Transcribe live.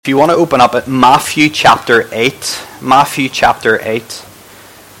If you want to open up at Matthew chapter 8, Matthew chapter 8.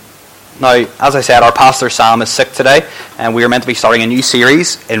 Now, as I said, our pastor Sam is sick today, and we are meant to be starting a new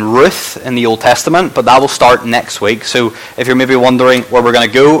series in Ruth in the Old Testament, but that will start next week. So if you're maybe wondering where we're going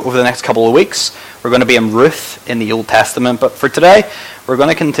to go over the next couple of weeks, we're going to be in Ruth in the Old Testament. But for today, we're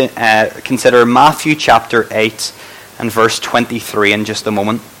going to consider Matthew chapter 8 and verse 23 in just a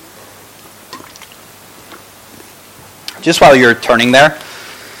moment. Just while you're turning there,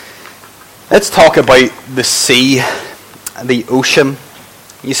 let's talk about the sea, the ocean.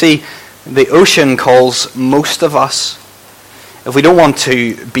 You see, the ocean calls most of us. If we don't want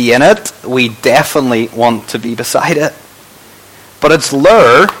to be in it, we definitely want to be beside it. But its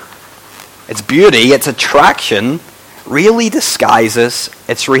lure, its beauty, its attraction really disguises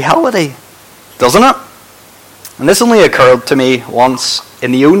its reality, doesn't it? And this only occurred to me once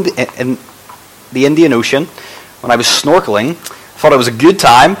in the Indian Ocean when I was snorkeling. I thought it was a good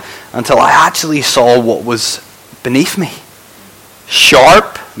time until I actually saw what was beneath me.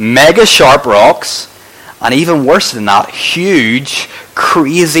 Sharp, mega sharp rocks, and even worse than that, huge,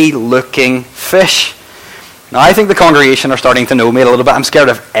 crazy looking fish. Now I think the congregation are starting to know me a little bit. I'm scared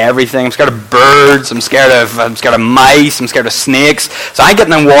of everything. I'm scared of birds, I'm scared of mice, I'm scared of snakes. So I'm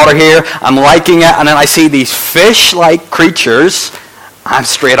getting in water here, I'm liking it, and then I see these fish-like creatures, I'm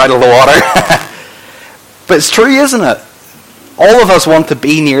straight out of the water. But it's true, isn't it? All of us want to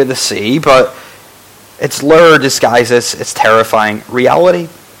be near the sea, but its lure disguises its terrifying reality.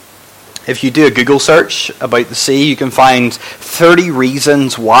 If you do a Google search about the sea, you can find 30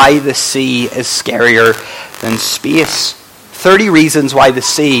 reasons why the sea is scarier than space. 30 reasons why the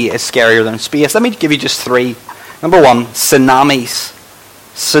sea is scarier than space. Let me give you just 3. Number 1, tsunamis.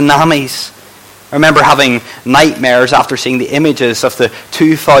 Tsunamis. I remember having nightmares after seeing the images of the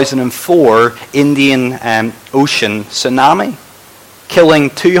 2004 Indian Ocean tsunami, killing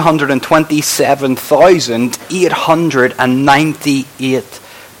 227,898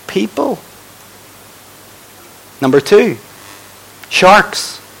 people. Number 2,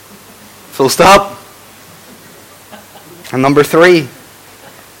 sharks. Full stop. And number 3,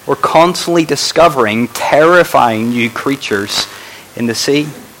 we're constantly discovering terrifying new creatures in the sea.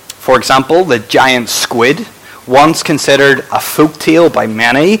 For example, the giant squid, once considered a folktale by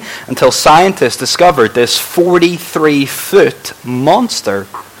many, until scientists discovered this 43-foot monster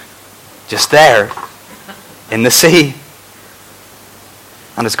just there in the sea.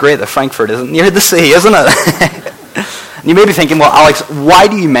 And it's great that Frankfurt isn't near the sea, isn't it? And you may be thinking, well, Alex, why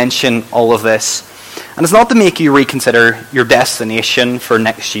do you mention all of this? And it's not to make you reconsider your destination for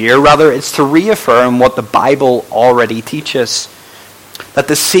next year. Rather, it's to reaffirm what the Bible already teaches. That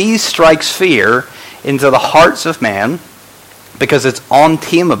the sea strikes fear into the hearts of men because it's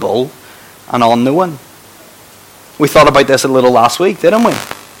untamable and unknown. We thought about this a little last week, didn't we?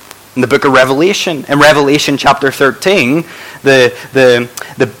 In the book of Revelation. In Revelation chapter 13, the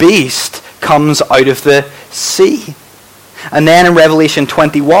beast comes out of the sea. And then in Revelation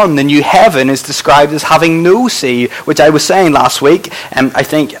 21, the new heaven is described as having no sea, which I was saying last week. I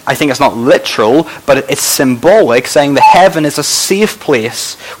think it's not literal, but it's symbolic, saying the heaven is a safe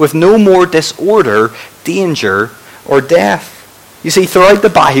place with no more disorder, danger, or death. You see, throughout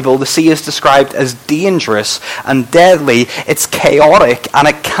the Bible, the sea is described as dangerous and deadly. It's chaotic, and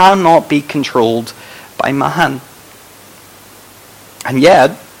it cannot be controlled by man. And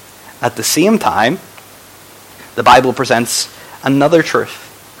yet, at the same time, the Bible presents another truth.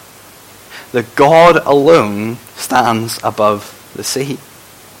 That God alone stands above the sea.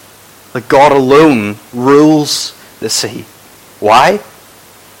 That God alone rules the sea. Why?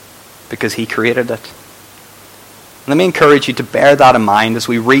 Because He created it. Let me encourage you to bear that in mind as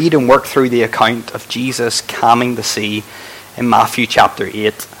we read and work through the account of Jesus calming the sea in Matthew chapter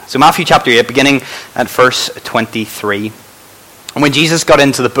 8. So Matthew chapter 8, beginning at verse 23. And when Jesus got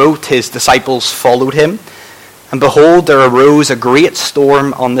into the boat, His disciples followed Him. And behold, there arose a great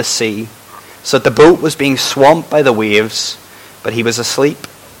storm on the sea, so that the boat was being swamped by the waves, but He was asleep.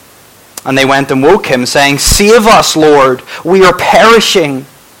 And they went and woke Him, saying, "Save us, Lord, we are perishing."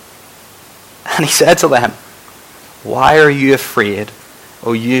 And He said to them, "Why are you afraid,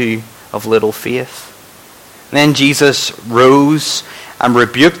 O you of little faith?" And then Jesus rose and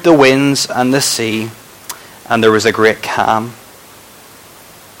rebuked the winds and the sea, and there was a great calm.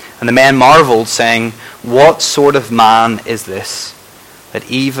 And the men marveled, saying, "What sort of man is this, that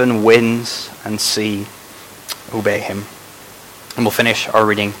even winds and sea obey Him?" And we'll finish our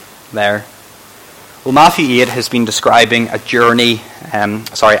reading there. Well, Matthew 8 has been describing a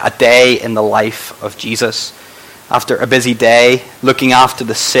day in the life of Jesus. After a busy day, looking after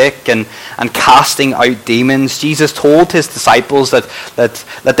the sick and casting out demons, Jesus told his disciples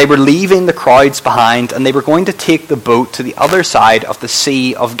that they were leaving the crowds behind and they were going to take the boat to the other side of the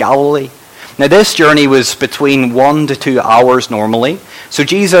Sea of Galilee. Now this journey was between 1 to 2 hours normally, so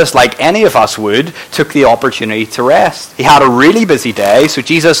Jesus, like any of us would, took the opportunity to rest. He had a really busy day, so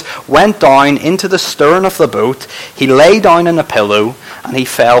Jesus went down into the stern of the boat, he lay down on a pillow, and he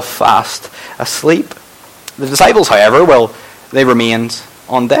fell fast asleep. The disciples, however, well, they remained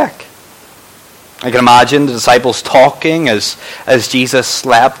on deck. I can imagine the disciples talking as Jesus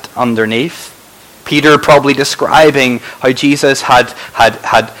slept underneath. Peter probably describing how Jesus had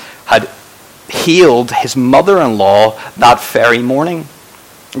healed his mother-in-law that very morning.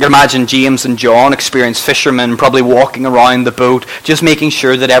 I can imagine James and John, experienced fishermen, probably walking around the boat, just making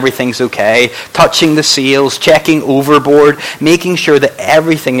sure that everything's okay, touching the sails, checking overboard, making sure that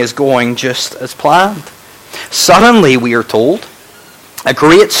everything is going just as planned. Suddenly, we are told, a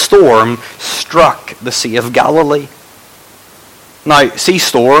great storm struck the Sea of Galilee. Now, sea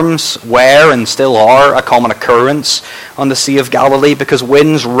storms were and still are a common occurrence on the Sea of Galilee because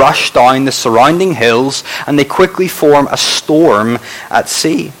winds rush down the surrounding hills and they quickly form a storm at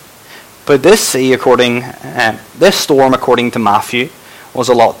sea. But this storm, according to Matthew, was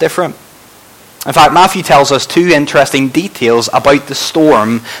a lot different. In fact, Matthew tells us two interesting details about the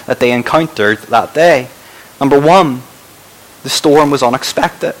storm that they encountered that day. Number one, the storm was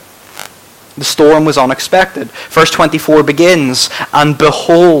unexpected. The storm was unexpected. Verse 24 begins, and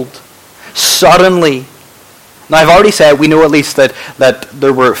behold, suddenly. Now I've already said we know at least that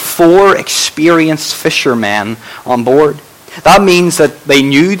there were 4 experienced fishermen on board. That means that they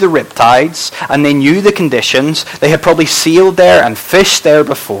knew the riptides and they knew the conditions. They had probably sailed there and fished there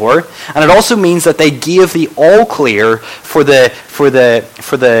before. And it also means that they gave the all clear for the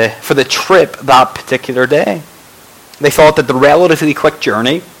trip that particular day. They thought that the relatively quick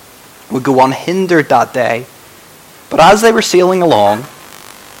journey would go unhindered that day. But as they were sailing along,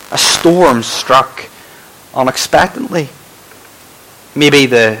 a storm struck unexpectedly. Maybe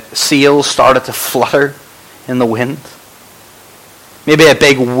the sails started to flutter in the wind. Maybe a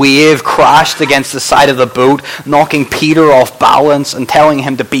big wave crashed against the side of the boat, knocking Peter off balance and telling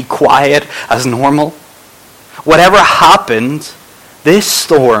him to be quiet as normal. Whatever happened, this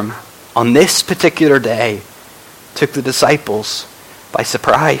storm on this particular day took the disciples by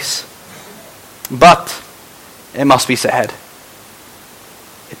surprise. But, it must be said,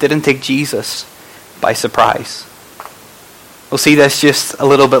 it didn't take Jesus by surprise. We'll see this just a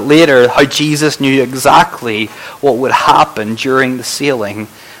little bit later, how Jesus knew exactly what would happen during the sailing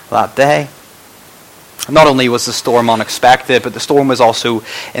that day. Not only was the storm unexpected, but the storm was also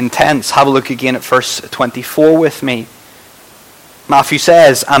intense. Have a look again at verse 24 with me. Matthew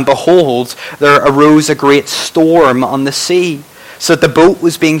says, and behold, there arose a great storm on the sea, so that the boat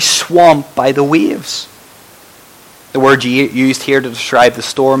was being swamped by the waves. The word used here to describe the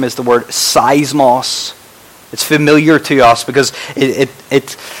storm is the word seismos. It's familiar to us because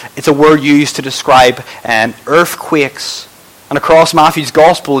it's a word used to describe earthquakes. And across Matthew's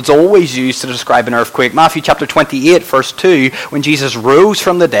gospel, it's always used to describe an earthquake. Matthew chapter 28, verse 2, when Jesus rose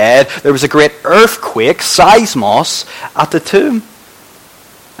from the dead, there was a great earthquake, seismos, at the tomb.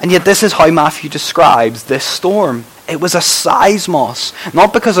 And yet this is how Matthew describes this storm. It was a seismos,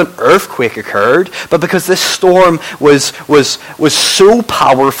 not because an earthquake occurred, but because this storm was so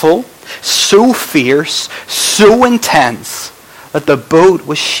powerful, so fierce, so intense, that the boat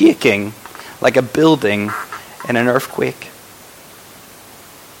was shaking like a building in an earthquake.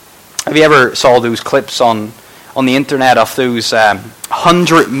 Have you ever saw those clips on the internet of those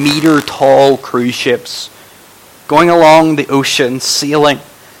 100-meter tall cruise ships going along the ocean, sailing?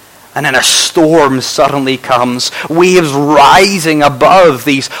 And then a storm suddenly comes, waves rising above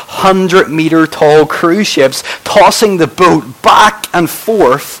these 100-meter tall cruise ships, tossing the boat back and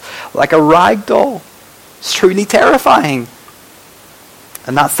forth like a rag doll. It's truly terrifying.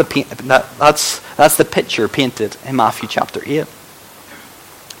 And that's the picture painted in Matthew chapter 8.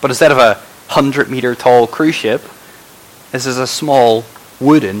 But instead of a 100-meter tall cruise ship, this is a small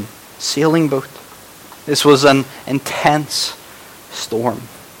wooden sailing boat. This was an intense storm.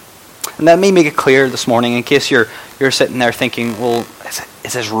 And let me make it clear this morning, in case you're sitting there thinking, well,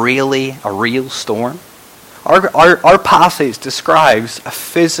 is this really a real storm? Our passage describes a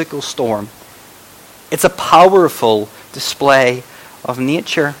physical storm. It's a powerful display of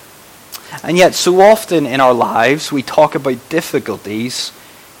nature. And yet, so often in our lives, we talk about difficulties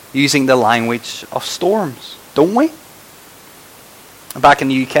using the language of storms, don't we? Back in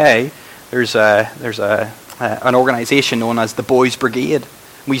the UK, there's an organisation known as the Boys Brigade.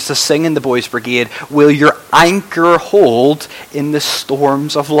 We used to sing in the Boys Brigade, will your anchor hold in the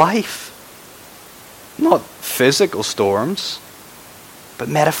storms of life? Not physical storms, but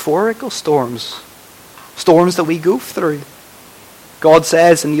metaphorical storms. Storms that we go through. God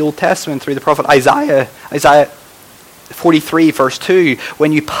says in the Old Testament through the prophet Isaiah 43 verse 2,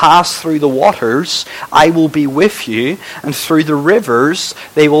 when you pass through the waters, I will be with you, and through the rivers,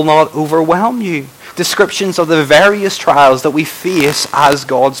 they will not overwhelm you. Descriptions of the various trials that we face as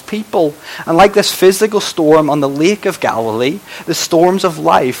God's people. And like this physical storm on the Lake of Galilee, the storms of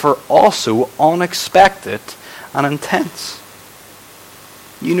life are also unexpected and intense.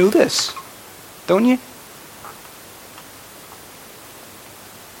 You know this, don't you?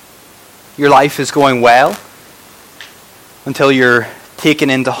 Your life is going well until you're taken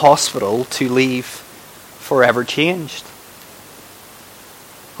into hospital to leave forever changed.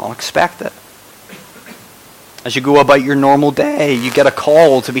 Unexpected. As you go about your normal day, you get a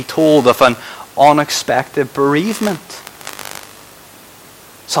call to be told of an unexpected bereavement.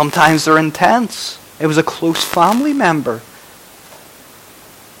 Sometimes they're intense. It was a close family member.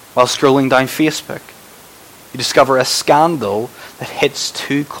 While scrolling down Facebook, you discover a scandal that hits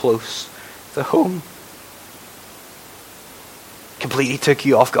too close to home. Completely took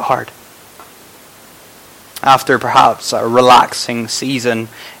you off guard. After perhaps a relaxing season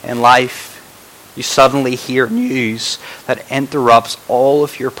in life, you suddenly hear news that interrupts all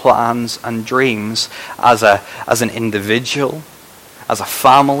of your plans and dreams as an individual, as a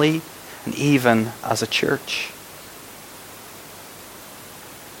family, and even as a church.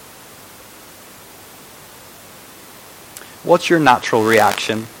 What's your natural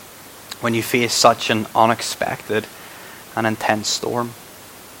reaction when you face such an unexpected and intense storm?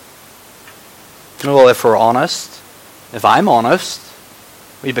 Well, if we're honest, if I'm honest,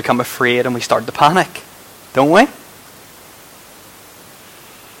 we become afraid and we start to panic, don't we?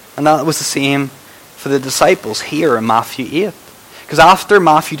 And that was the same for the disciples here in Matthew 8. Because after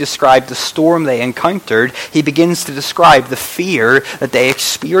Matthew described the storm they encountered, he begins to describe the fear that they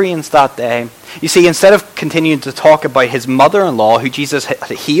experienced that day. You see, instead of continuing to talk about his mother-in-law, who Jesus had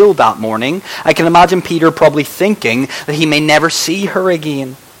healed that morning, I can imagine Peter probably thinking that he may never see her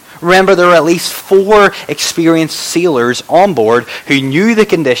again. Remember, there were at least 4 experienced sailors on board who knew the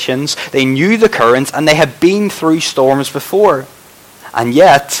conditions, they knew the currents, and they had been through storms before. And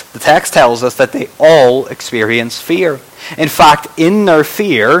yet, the text tells us that they all experienced fear. In fact, in their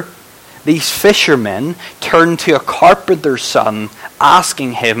fear, these fishermen turned to a carpenter's son,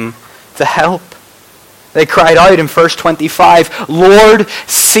 asking him to help. They cried out in verse 25, Lord,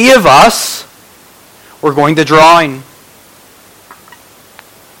 save us, we're going to drown.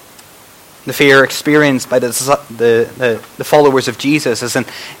 The fear experienced by the followers of Jesus is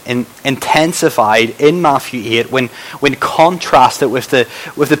intensified in Matthew 8 when contrasted with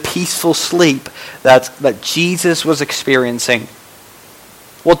the peaceful sleep that Jesus was experiencing.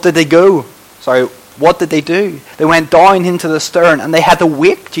 What did they do? They went down into the stern and they had to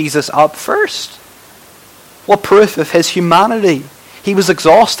wake Jesus up first. What proof of his humanity? He was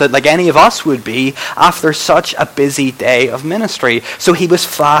exhausted like any of us would be after such a busy day of ministry. So he was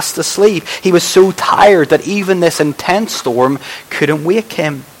fast asleep. He was so tired that even this intense storm couldn't wake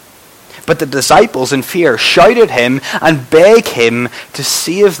him. But the disciples in fear shouted him and begged him to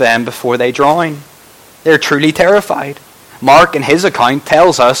save them before they drown. They're truly terrified. Mark in his account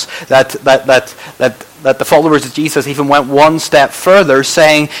tells us that the followers of Jesus even went one step further,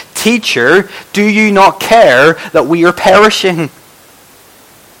 saying, Teacher, do you not care that we are perishing?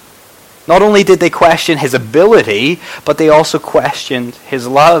 Not only did they question his ability, but they also questioned his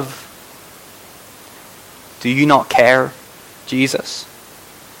love. Do you not care, Jesus?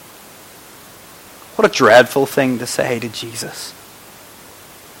 What a dreadful thing to say to Jesus.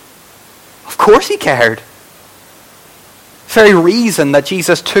 Of course he cared. The very reason that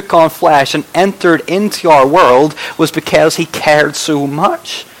Jesus took on flesh and entered into our world was because he cared so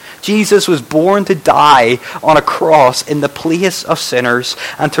much. Jesus was born to die on a cross in the place of sinners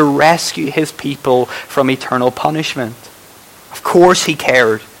and to rescue his people from eternal punishment. Of course he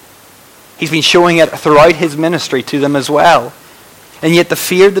cared. He's been showing it throughout his ministry to them as well. And yet the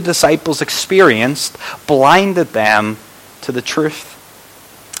fear the disciples experienced blinded them to the truth.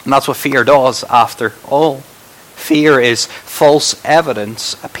 And that's what fear does after all. Fear is false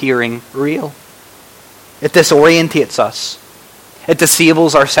evidence appearing real. It disorientates us. It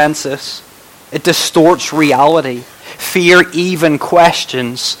disables our senses. It distorts reality. Fear even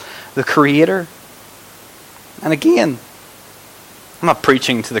questions the Creator. And again, I'm not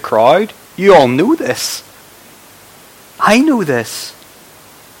preaching to the crowd. You all know this. I know this.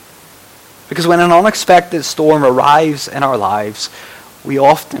 Because when an unexpected storm arrives in our lives, we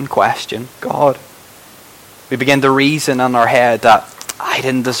often question God. We begin to reason in our head that I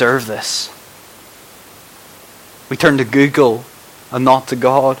didn't deserve this. We turn to Google and not to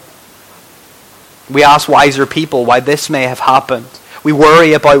God. We ask wiser people why this may have happened. We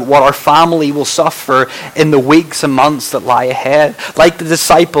worry about what our family will suffer in the weeks and months that lie ahead. Like the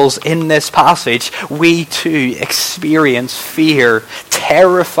disciples in this passage, we too experience fear,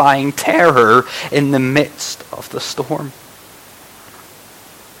 terrifying terror in the midst of the storm.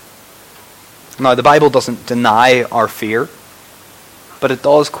 Now, the Bible doesn't deny our fear, but it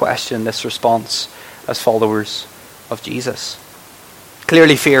does question this response as followers of Jesus.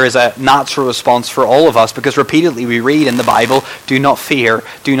 Clearly, fear is a natural response for all of us because repeatedly we read in the Bible, do not fear,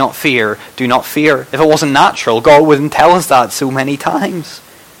 do not fear, do not fear. If it wasn't natural, God wouldn't tell us that so many times.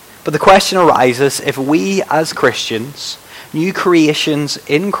 But the question arises if we as Christians, new creations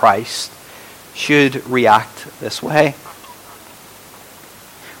in Christ, should react this way.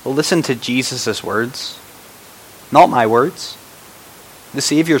 Well, listen to Jesus' words, not my words, the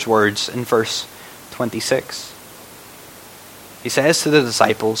Saviour's words in verse 26. He says to the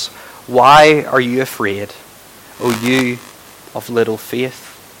disciples, "Why are you afraid, O you of little faith?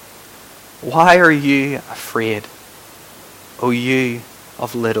 Why are you afraid, O you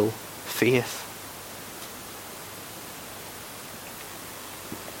of little faith?"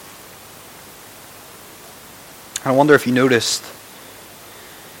 I wonder if you noticed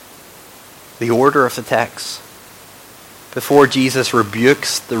the order of the text. Before Jesus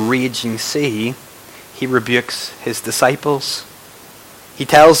rebukes the raging sea, he rebukes his disciples. He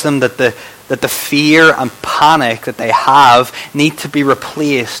tells them that the fear and panic that they have need to be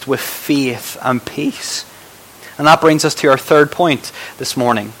replaced with faith and peace. And that brings us to our third point this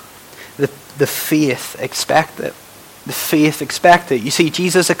morning. The faith expected. The faith expected. You see,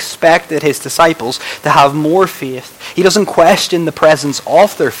 Jesus expected his disciples to have more faith. He doesn't question the presence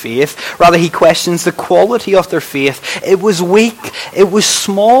of their faith. Rather, he questions the quality of their faith. It was weak. It was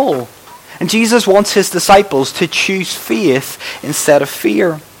small. And Jesus wants his disciples to choose faith instead of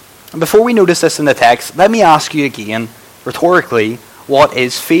fear. And before we notice this in the text, let me ask you again, rhetorically, what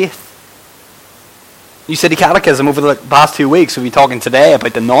is faith? You City Catechism over the past 2 weeks, we'll be talking today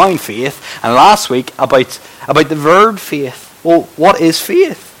about the noun faith, and last week about the verb faith. Well, what is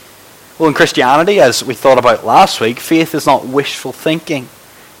faith? Well, in Christianity, as we thought about last week, faith is not wishful thinking.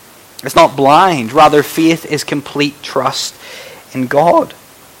 It's not blind. Rather, faith is complete trust in God.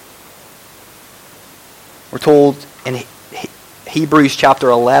 We're told in Hebrews chapter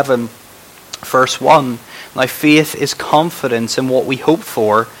 11, verse 1, now faith is confidence in what we hope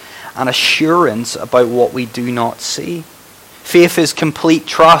for and assurance about what we do not see. Faith is complete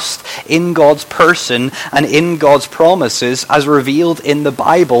trust in God's person and in God's promises as revealed in the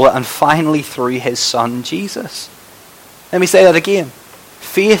Bible and finally through his Son, Jesus. Let me say that again.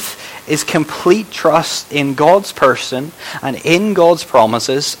 Faith is complete trust in God's person and in God's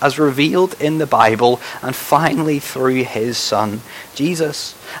promises as revealed in the Bible and finally through his Son,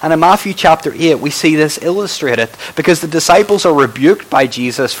 Jesus. And in Matthew chapter 8 we see this illustrated because the disciples are rebuked by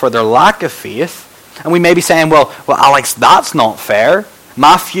Jesus for their lack of faith. And we may be saying, well, Alex, that's not fair.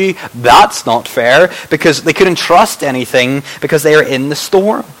 Matthew, that's not fair because they couldn't trust anything because they are in the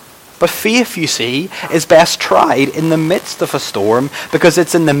storm. But faith, you see, is best tried in the midst of a storm because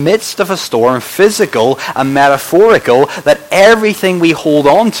it's in the midst of a storm, physical and metaphorical, that everything we hold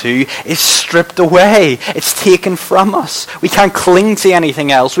on to is stripped away. It's taken from us. We can't cling to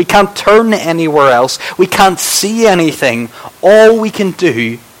anything else. We can't turn anywhere else. We can't see anything. All we can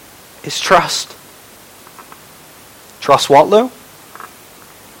do is trust. Trust what, though?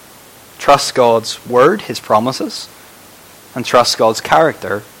 Trust God's word, his promises, and trust God's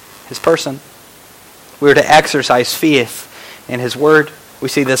character, his person. We are to exercise faith in his word. We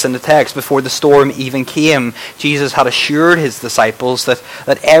see this in the text. Before the storm even came, Jesus had assured his disciples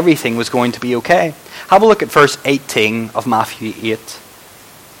that everything was going to be okay. Have a look at verse 18 of Matthew 8. I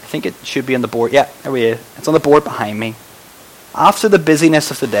think it should be on the board. Yeah, there we are. It's on the board behind me. After the busyness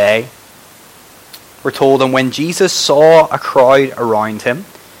of the day, we're told, and when Jesus saw a crowd around him,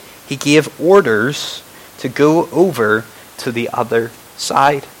 he gave orders to go over to the other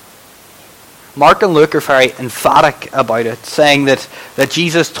side. Mark and Luke are very emphatic about it, saying that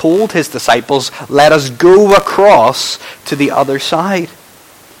Jesus told his disciples, let us go across to the other side.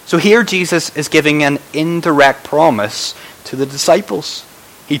 So here Jesus is giving an indirect promise to the disciples.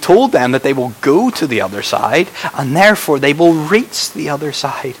 He told them that they will go to the other side, and therefore they will reach the other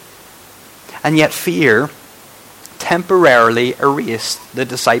side. And yet fear temporarily erased the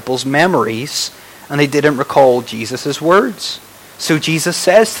disciples' memories, and they didn't recall Jesus' words. So Jesus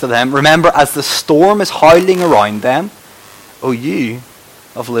says to them, remember, as the storm is howling around them, O you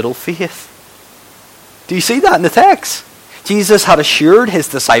of little faith. Do you see that in the text? Jesus had assured his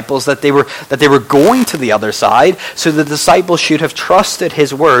disciples that they were going to the other side, so the disciples should have trusted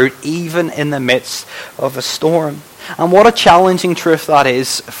his word even in the midst of a storm. And what a challenging truth that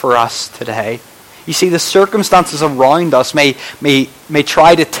is for us today. You see, the circumstances around us may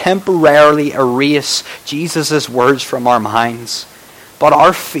try to temporarily erase Jesus' words from our minds, but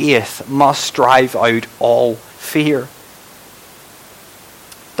our faith must drive out all fear.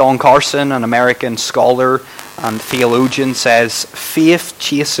 Don Carson, an American scholar and theologian, says, faith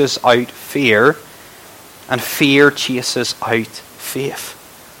chases out fear, and fear chases out faith.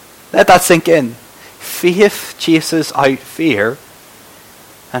 Let that sink in. Faith chases out fear,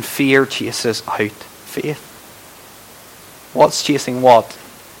 and fear chases out faith. What's chasing what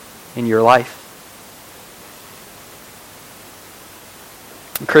in your life?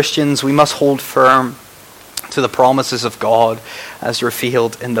 Christians, we must hold firm to the promises of God as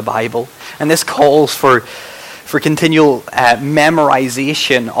revealed in the Bible. And this calls for continual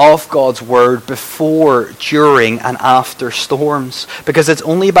memorization of God's word before, during, and after storms. Because it's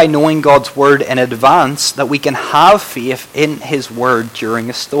only by knowing God's word in advance that we can have faith in his word during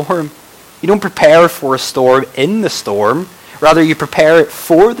a storm. You don't prepare for a storm in the storm. Rather, you prepare it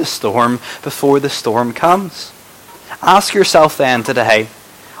for the storm before the storm comes. Ask yourself then today,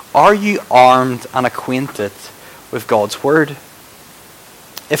 are you armed and acquainted with God's word?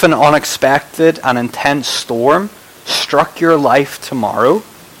 If an unexpected and intense storm struck your life tomorrow,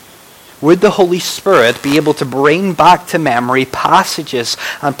 would the Holy Spirit be able to bring back to memory passages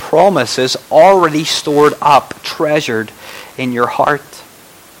and promises already stored up, treasured in your heart?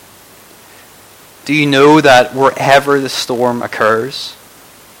 Do you know that wherever the storm occurs,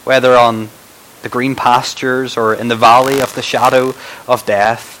 whether on the green pastures or in the valley of the shadow of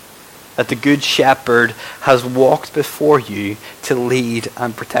death, that the Good Shepherd has walked before you to lead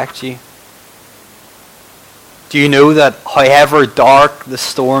and protect you? Do you know that however dark the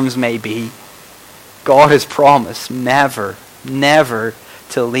storms may be, God has promised never, never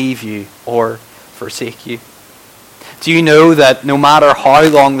to leave you or forsake you? Do you know that no matter how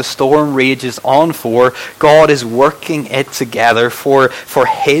long the storm rages on for, God is working it together for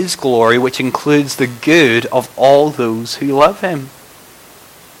his glory, which includes the good of all those who love him?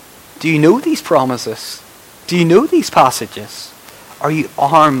 Do you know these promises? Do you know these passages? Are you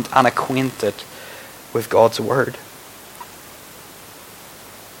armed and acquainted with God's word?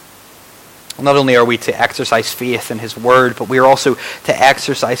 Not only are we to exercise faith in his word, but we are also to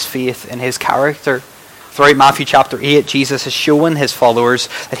exercise faith in his character. Throughout Matthew chapter 8, Jesus has shown his followers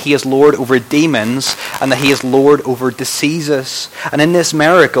that he is Lord over demons and that he is Lord over diseases. And in this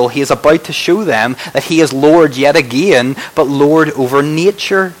miracle, he is about to show them that he is Lord yet again, but Lord over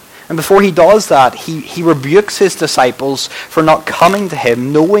nature. And before he does that, he rebukes his disciples for not coming to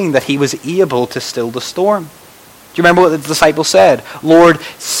him, knowing that he was able to still the storm. Do you remember what the disciples said? Lord,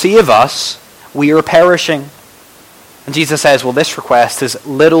 save us, we are perishing. And Jesus says, well, this request is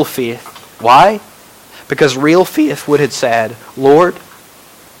little faith. Why? Because real faith would have said, Lord,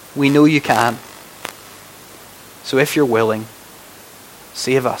 we know you can. So if you're willing,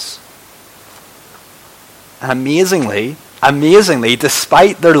 save us. And amazingly,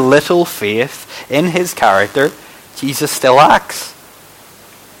 despite their little faith in his character, Jesus still acts.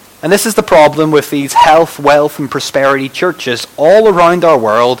 And this is the problem with these health, wealth, and prosperity churches all around our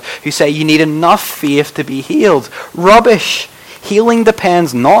world who say you need enough faith to be healed. Rubbish. Healing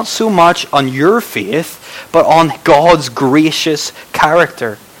depends not so much on your faith, but on God's gracious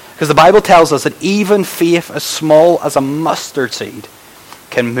character. Because the Bible tells us that even faith as small as a mustard seed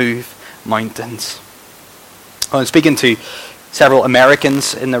can move mountains. I'm speaking to several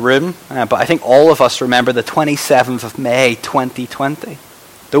Americans in the room, but I think all of us remember the 27th of May 2020.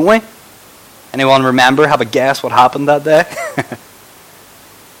 Don't we? Anyone remember? Have a guess what happened that day?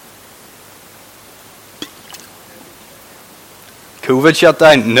 COVID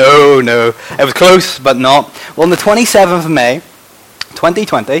shutdown? No. It was close, but not. Well, on the 27th of May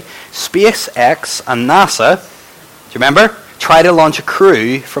 2020, SpaceX and NASA, do you remember? Tried to launch a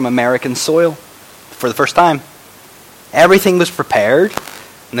crew from American soil for the first time. Everything was prepared,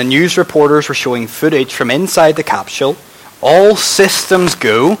 and the news reporters were showing footage from inside the capsule. All systems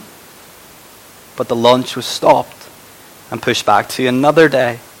go, but the launch was stopped and pushed back to another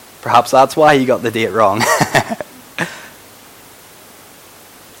day. Perhaps that's why you got the date wrong.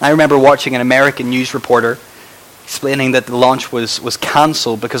 I remember watching an American news reporter explaining that the launch was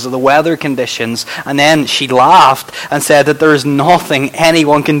cancelled because of the weather conditions, and then she laughed and said that there is nothing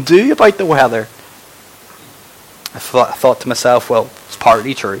anyone can do about the weather. I thought to myself, well, it's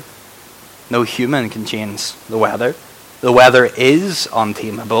partly true. No human can change the weather. The weather is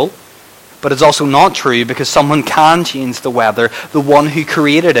untamable, but it's also not true because someone can change the weather, the one who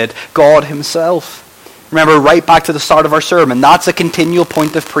created it, God himself. Remember, right back to the start of our sermon, that's a continual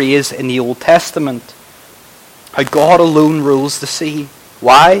point of praise in the Old Testament. How God alone rules the sea.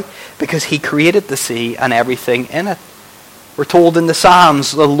 Why? Because he created the sea and everything in it. We're told in the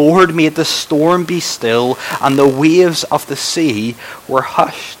Psalms, the Lord made the storm be still, and the waves of the sea were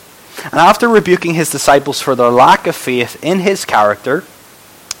hushed. And after rebuking his disciples for their lack of faith in his character,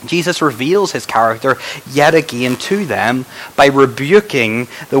 Jesus reveals his character yet again to them by rebuking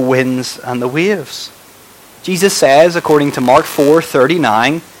the winds and the waves. Jesus says, according to Mark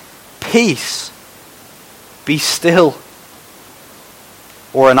 4:39, "Peace, be still."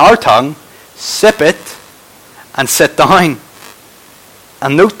 Or in our tongue, "Sip it and sit down."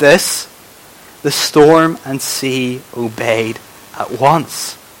 And note this, the storm and sea obeyed at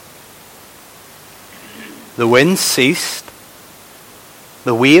once. The wind ceased,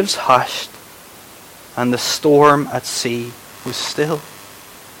 the waves hushed, and the storm at sea was still.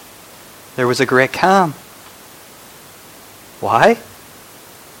 There was a great calm. Why?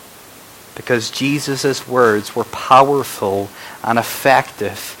 Because Jesus' words were powerful and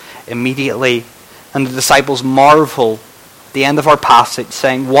effective immediately. And the disciples marvel at the end of our passage,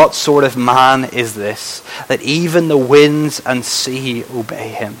 saying, "What sort of man is this, that even the winds and sea obey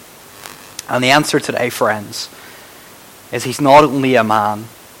him?" And the answer today, friends, is he's not only a man,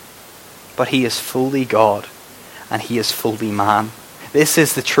 but he is fully God and he is fully man. This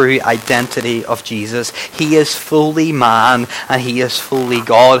is the true identity of Jesus. He is fully man and he is fully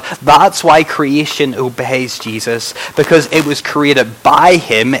God. That's why creation obeys Jesus, because it was created by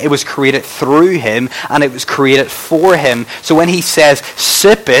him, it was created through him, and it was created for him. So when he says,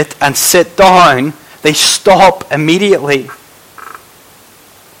 "Sip it and sit down," they stop immediately.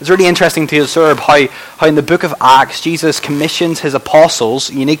 It's really interesting to observe how in the book of Acts, Jesus commissions his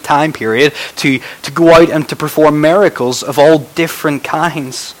apostles, a unique time period, to go out and to perform miracles of all different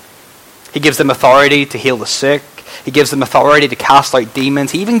kinds. He gives them authority to heal the sick. He gives them authority to cast out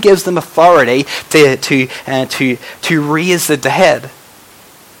demons. He even gives them authority to raise the dead.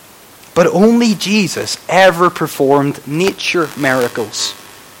 But only Jesus ever performed nature miracles.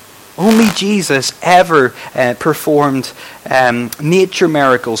 Only Jesus ever performed nature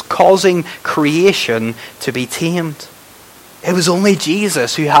miracles, causing creation to be tamed. It was only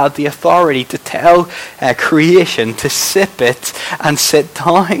Jesus who had the authority to tell creation to sip it and sit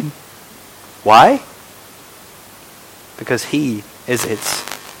down. Why? Because he is its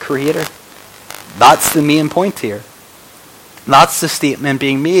creator. That's the main point here. That's the statement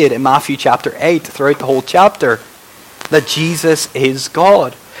being made in Matthew chapter 8 throughout the whole chapter. That Jesus is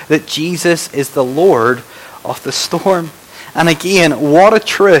God. That Jesus is the Lord of the storm. And again, what a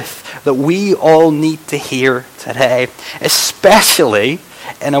truth that we all need to hear today, especially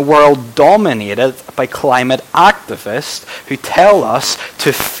in a world dominated by climate activists who tell us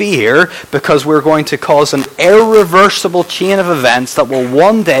to fear because we're going to cause an irreversible chain of events that will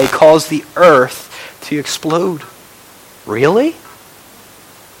one day cause the earth to explode. Really?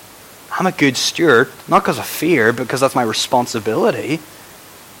 I'm a good steward, not because of fear, because that's my responsibility.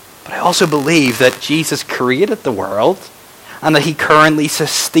 But I also believe that Jesus created the world and that he currently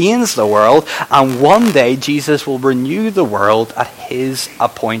sustains the world, and one day Jesus will renew the world at his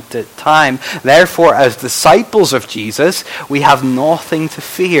appointed time. Therefore, as disciples of Jesus, we have nothing to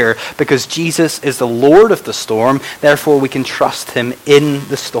fear because Jesus is the Lord of the storm. Therefore, we can trust him in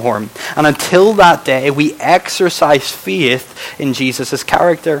the storm. And until that day, we exercise faith in Jesus'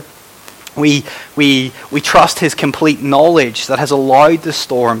 character. We trust his complete knowledge that has allowed the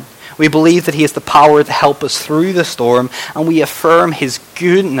storm. We believe that he has the power to help us through the storm, and we affirm his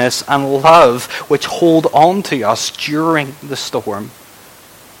goodness and love which hold on to us during the storm.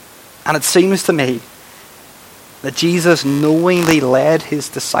 And it seems to me that Jesus knowingly led his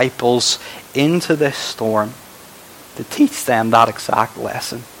disciples into this storm to teach them that exact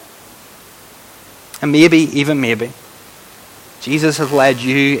lesson. And maybe, even maybe, Jesus has led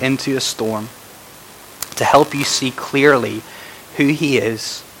you into a storm to help you see clearly who he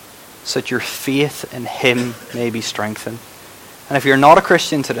is, so that your faith in him may be strengthened. And if you're not a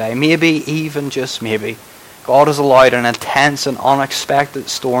Christian today, maybe, even just maybe, God has allowed an intense and unexpected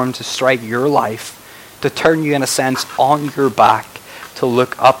storm to strike your life, to turn you in a sense on your back, to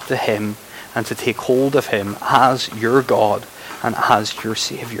look up to him and to take hold of him as your God and as your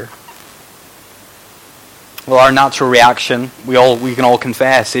Savior. Well, our natural reaction, we can all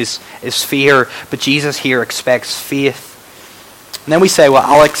confess, is fear. But Jesus here expects faith. And then we say, well,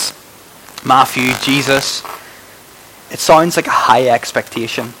 Alex, Matthew, Jesus, it sounds like a high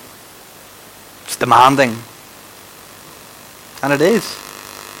expectation. It's demanding. And it is.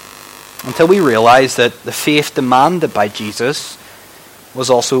 Until we realize that the faith demanded by Jesus was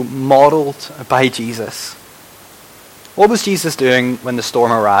also modeled by Jesus. What was Jesus doing when the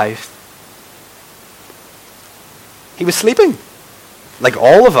storm arrived? He was sleeping. Like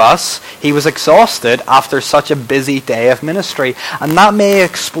all of us, he was exhausted after such a busy day of ministry. And that may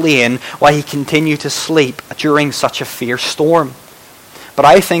explain why he continued to sleep during such a fierce storm. But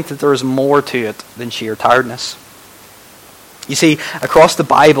I think that there is more to it than sheer tiredness. You see, across the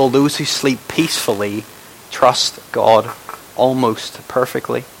Bible, those who sleep peacefully trust God almost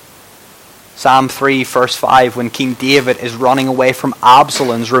perfectly. Psalm 3, verse 5, when King David is running away from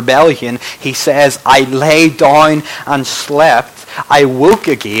Absalom's rebellion, he says, I lay down and slept. I woke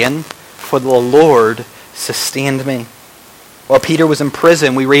again, for the Lord sustained me. While Peter was in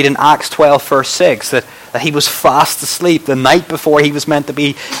prison, we read in Acts 12, verse 6, that he was fast asleep the night before he was meant to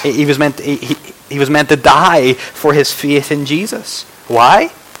die for his faith in Jesus.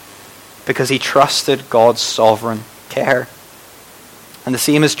 Why? Because he trusted God's sovereign care. And the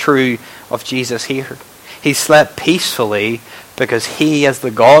same is true of Jesus here. He slept peacefully because he, as the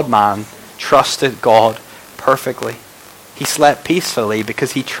God-man, trusted God perfectly. He slept peacefully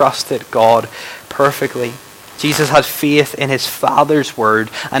because he trusted God perfectly. Jesus had faith in his Father's word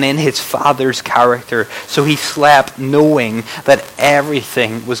and in his Father's character. So he slept knowing that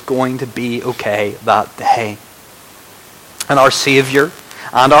everything was going to be okay that day. And our Savior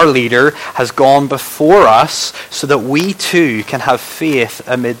and our leader has gone before us so that we too can have faith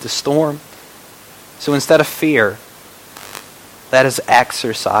amid the storm. So instead of fear, let us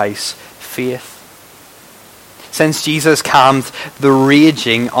exercise faith. Since Jesus calmed the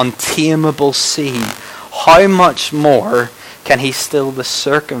raging, untamable sea, how much more can he still the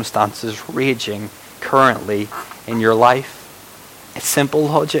circumstances raging currently in your life? It's simple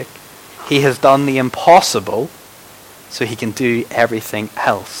logic. He has done the impossible, so he can do everything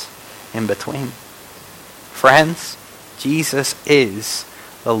else in between. Friends, Jesus is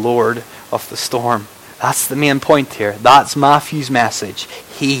the Lord of the storm. That's the main point here. That's Matthew's message.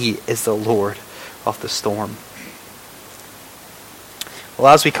 He is the Lord of the storm.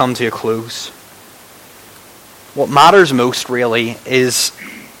 Well, as we come to a close, what matters most really is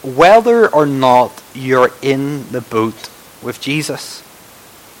whether or not you're in the boat with Jesus.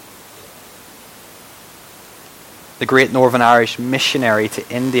 The great Northern Irish missionary to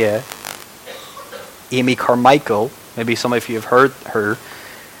India, Amy Carmichael, maybe some of you have heard her,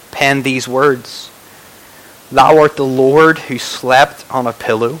 penned these words. Thou art the Lord who slept on a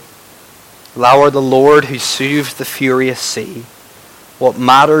pillow. Thou art the Lord who soothed the furious sea. What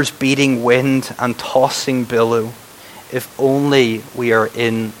matters beating wind and tossing billow, if only we are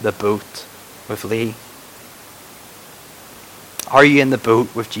in the boat with Thee. Are you in the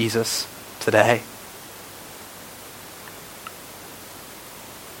boat with Jesus today?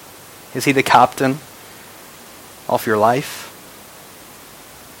 Is he the captain of your life?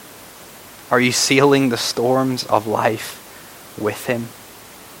 Are you sailing the storms of life with him?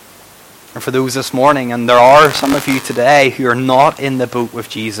 And for those this morning, and there are some of you today who are not in the boat with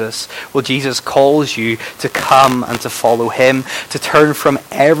Jesus, well, Jesus calls you to come and to follow him, to turn from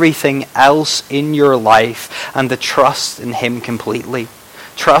everything else in your life and to trust in him completely.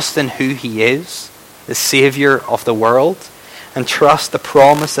 Trust in who he is, the Savior of the world, and trust the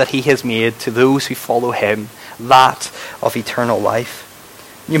promise that he has made to those who follow him, that of eternal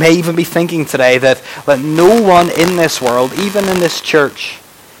life. You may even be thinking today that no one in this world, even in this church,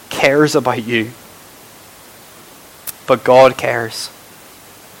 cares about you. But God cares.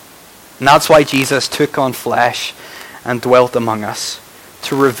 And that's why Jesus took on flesh and dwelt among us,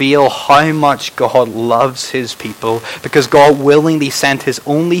 to reveal how much God loves his people, because God willingly sent his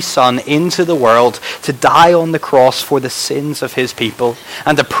only Son into the world to die on the cross for the sins of his people,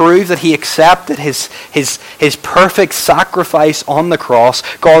 and to prove that he accepted his perfect sacrifice on the cross.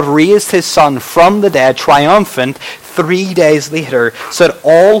 God raised his Son from the dead, triumphant, 3 days later, so that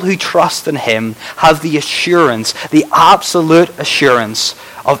all who trust in him have the assurance, the absolute assurance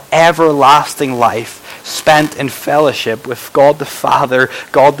of everlasting life, spent in fellowship with God the Father,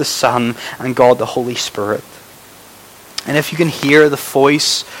 God the Son, and God the Holy Spirit. And if you can hear the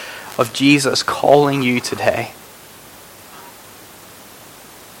voice of Jesus calling you today,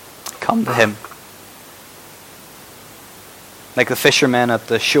 come to him. Like the fishermen at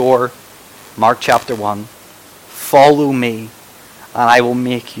the shore, Mark chapter 1, follow me, and I will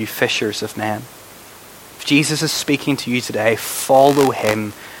make you fishers of men. If Jesus is speaking to you today, follow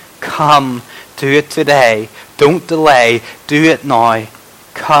him. Come, do it today. Don't delay. Do it now.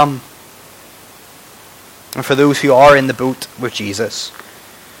 Come. And for those who are in the boat with Jesus,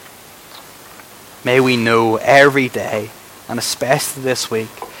 may we know every day and especially this week,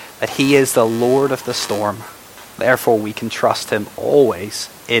 that he is the Lord of the storm. Therefore, we can trust him always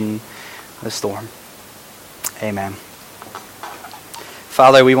in the storm. Amen.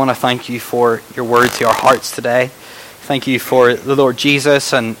 Father, we want to thank you for your word to our hearts today. Thank you for the Lord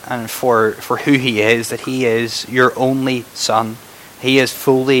Jesus and for who he is, that he is your only Son. He is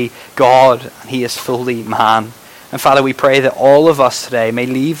fully God and he is fully man. And Father, we pray that all of us today may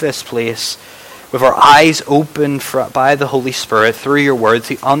leave this place with our eyes open by the Holy Spirit through your word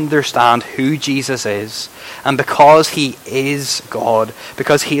to understand who Jesus is. And because he is God,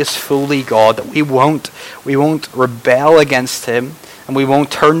 because he is fully God, that we won't rebel against him and we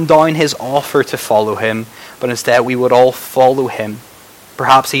won't turn down his offer to follow him, but instead we would all follow him.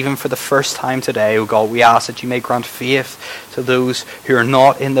 Perhaps even for the first time today, O God, we ask that you may grant faith to those who are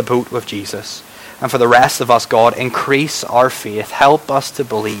not in the boat with Jesus. And for the rest of us, God, increase our faith. Help us to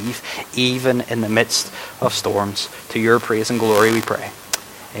believe even in the midst of storms. To your praise and glory we pray.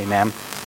 Amen.